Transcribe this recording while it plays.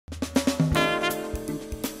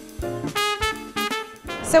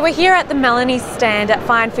So we're here at the Melanie stand at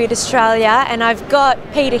Fine Food Australia, and I've got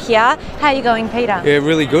Peter here. How are you going, Peter? Yeah,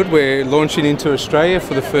 really good. We're launching into Australia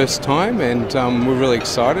for the first time, and we're really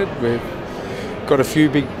excited. We've got a few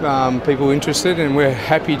big people interested, and we're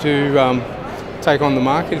happy to take on the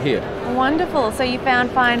market here. Wonderful. So you found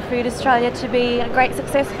Fine Food Australia to be a great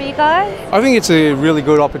success for you guys? I think it's a really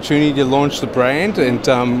good opportunity to launch the brand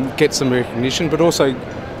and get some recognition, but also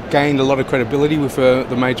gained a lot of credibility with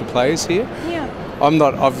the major players here. Yeah. I'm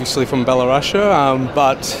not obviously from Belarus,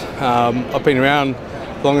 but I've been around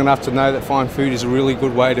long enough to know that fine food is a really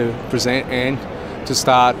good way to present and to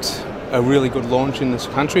start a really good launch in this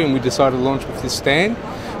country, and we decided to launch with this stand.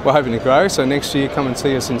 We're hoping to grow, so next year come and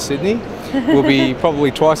see us in Sydney. We'll be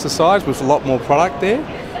probably twice the size with a lot more product there.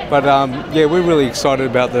 But yeah, we're really excited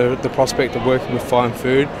about the prospect of working with fine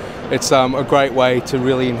food. It's a great way to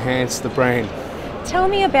really enhance the brand. Tell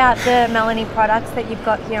me about the Melanie products that you've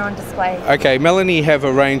got here on display. Okay, Melanie have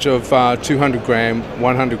a range of 200 gram,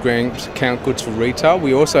 100 grams count goods for retail.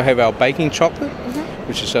 We also have our baking chocolate,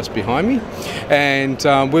 which is just behind me.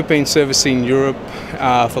 And we've been servicing Europe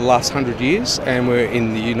for the last 100 years, and we're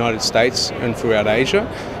in the United States and throughout Asia.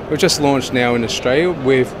 We've just launched now in Australia.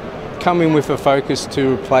 We've come in with a focus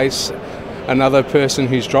to replace another person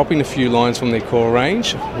who's dropping a few lines from their core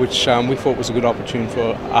range, which we thought was a good opportunity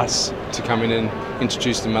for us to come in and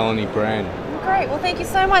introduce the Melanie brand. Great. Well, thank you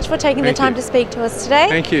so much for taking the time to speak to us today.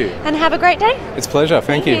 Thank you. And have a great day. It's a pleasure.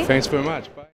 Thank you. You. Thanks very much. Bye.